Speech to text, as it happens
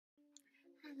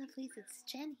lovelies, it's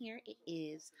Jen here. It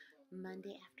is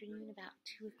Monday afternoon, about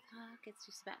 2 o'clock. It's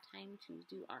just about time to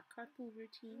do our carpool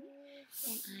routine.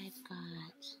 And I've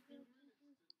got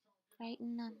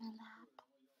Brighton on my lap,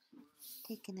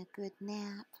 taking a good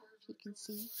nap, if you can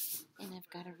see. And I've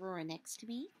got Aurora next to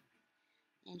me,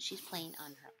 and she's playing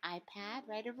on her iPad.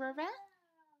 Right, Aurora?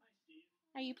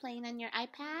 Are you playing on your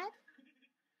iPad?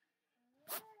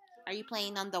 Are you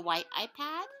playing on the white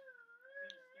iPad?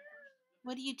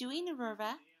 What are you doing,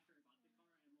 Aurora?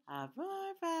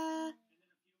 Aurora!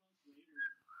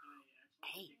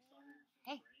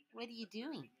 Hey, what are you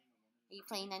doing? Are you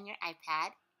playing on your iPad?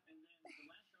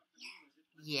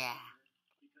 Yeah.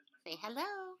 Say hello.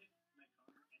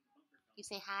 You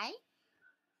say hi?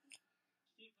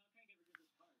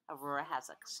 Aurora has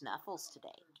snuffles today.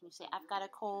 Can you say, I've got a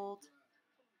cold?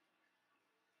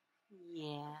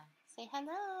 Yeah. Say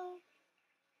hello.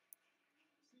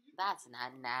 That's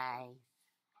not nice.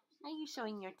 Are you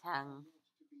showing your tongue?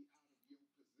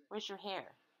 Where's your hair?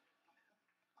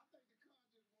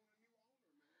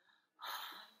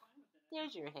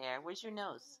 There's your hair. Where's your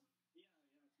nose?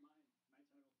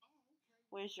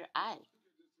 Where's your eye?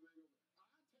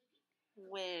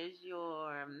 Where's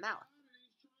your mouth?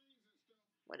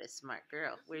 What a smart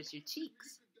girl. Where's your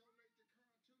cheeks?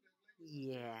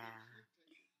 Yeah.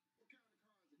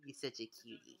 You're such a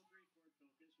cutie.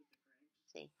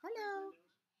 Say hello.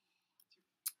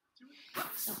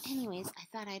 So anyways, I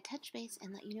thought I'd touch base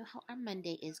and let you know how our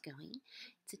Monday is going.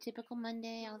 It's a typical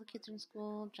Monday. All the kids are in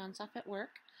school. John's off at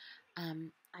work.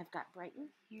 I've got Brighton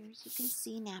here, as you can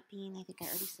see, napping. I think I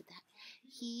already said that.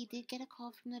 He did get a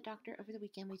call from the doctor over the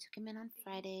weekend. We took him in on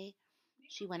Friday.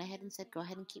 She went ahead and said, go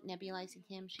ahead and keep nebulizing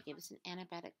him. She gave us an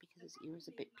antibiotic because his ear was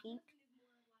a bit pink.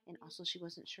 And also she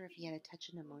wasn't sure if he had a touch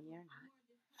of pneumonia or not.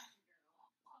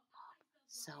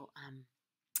 So,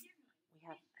 we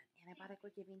have an antibiotic we're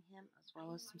giving him, as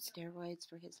well as some steroids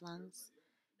for his lungs.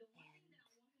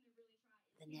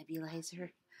 And the nebulizer.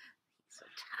 He's so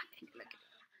tired. Look at him.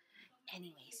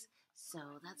 Anyways, so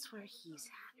that's where he's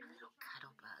at, a little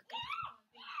cuddle bug.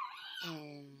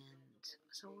 And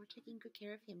so we're taking good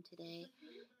care of him today.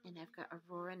 And I've got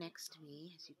Aurora next to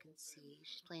me, as you can see.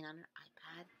 She's playing on her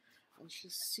iPad. And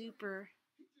she's super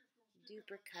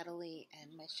duper cuddly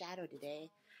and my shadow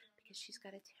today because she's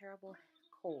got a terrible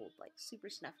cold, like super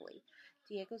snuffly.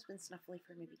 Diego's been snuffly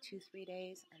for maybe 2-3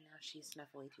 days, and now she's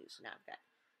snuffly too. So now I've got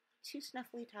 2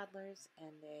 snuffly toddlers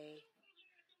and a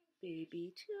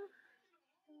baby too.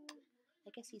 I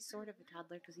guess he's sort of a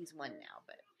toddler because he's 1 now,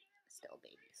 but still a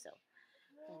baby. So,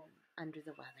 and under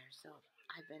the weather. So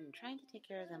I've been trying to take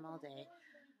care of them all day.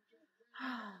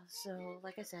 So,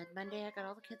 like I said, Monday I got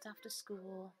all the kids off to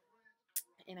school,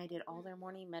 and I did all their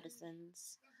morning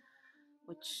medicines,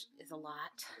 which is a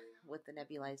lot with the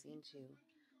nebulizing too,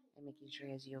 and making sure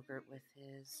he has yogurt with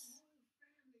his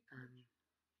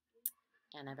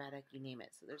antibiotic, you name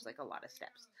it. So there's like a lot of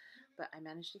steps, but I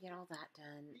managed to get all that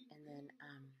done. And then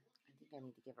I think I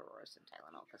need to give Aurora some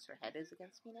Tylenol because her head is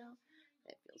against me now.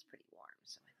 It feels pretty warm,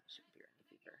 so I think she would be running a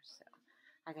fever. So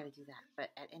I got to do that.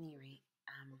 But at any rate,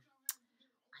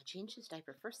 I changed his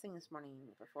diaper first thing this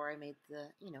morning before I made the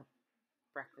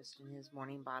breakfast in his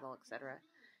morning bottle, etc.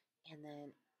 And then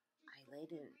I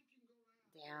laid him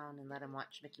down and let him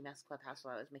watch Mickey Mouse Clubhouse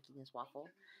while I was making his waffle.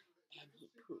 And he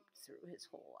pooped through his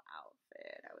whole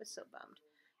outfit. I was so bummed.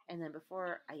 And then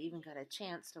before I even got a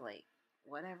chance to,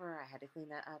 whatever, I had to clean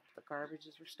that up. The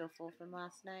garbages were still full from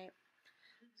last night.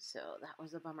 So that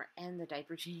was a bummer. And the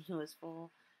diaper changing was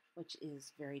full, which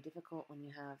is very difficult when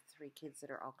you have 3 kids that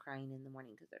are all crying in the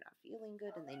morning because they're not feeling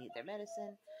good and they need their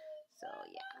medicine. So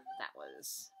yeah, that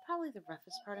was probably the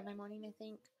roughest part of my morning, I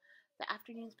think. The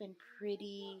afternoon's been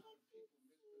pretty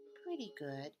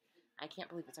good. I can't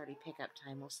believe it's already pickup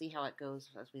time. We'll see how it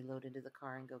goes as we load into the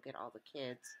car and go get all the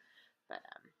kids. But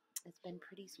it's been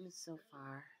pretty smooth so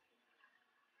far.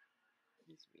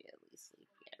 He's really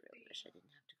sleepy. I really wish I didn't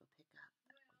have to go pick up,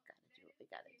 but we gotta do what we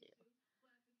gotta do.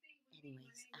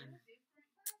 Anyways,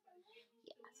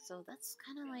 yeah, so that's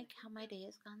kind of like how my day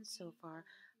has gone so far.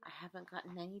 I haven't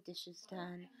gotten any dishes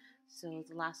done. So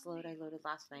the last load I loaded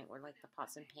last night were like the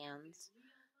pots and pans.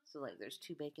 So there's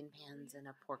 2 bacon pans and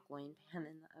a pork loin pan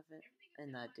in the oven,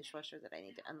 in the dishwasher that I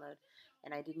need to unload.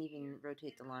 And I didn't even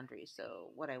rotate the laundry.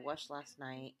 So what I washed last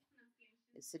night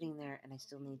is sitting there, and I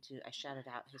still need to, I shouted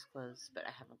out his clothes, but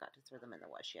I haven't got to throw them in the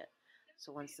wash yet.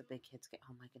 So once the big kids get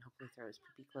home, I can hopefully throw his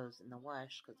poopy clothes in the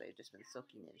wash because they've just been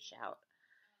soaking in shout,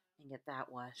 and get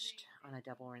that washed on a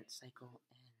double rinse cycle,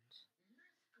 and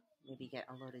maybe get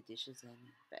a load of dishes in.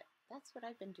 But that's what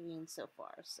I've been doing so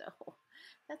far. So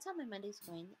that's how my Monday's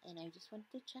going, and I just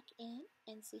wanted to check in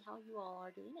and see how you all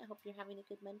are doing. I hope you're having a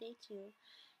good Monday too.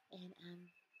 And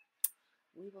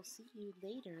we will see you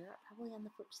later, probably on the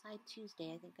flip side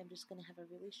Tuesday. I think I'm just going to have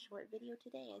a really short video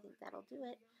today. I think that'll do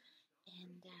it.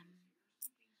 And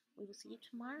we will see you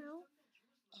tomorrow.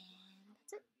 And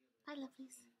that's it. Bye,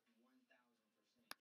 lovelies.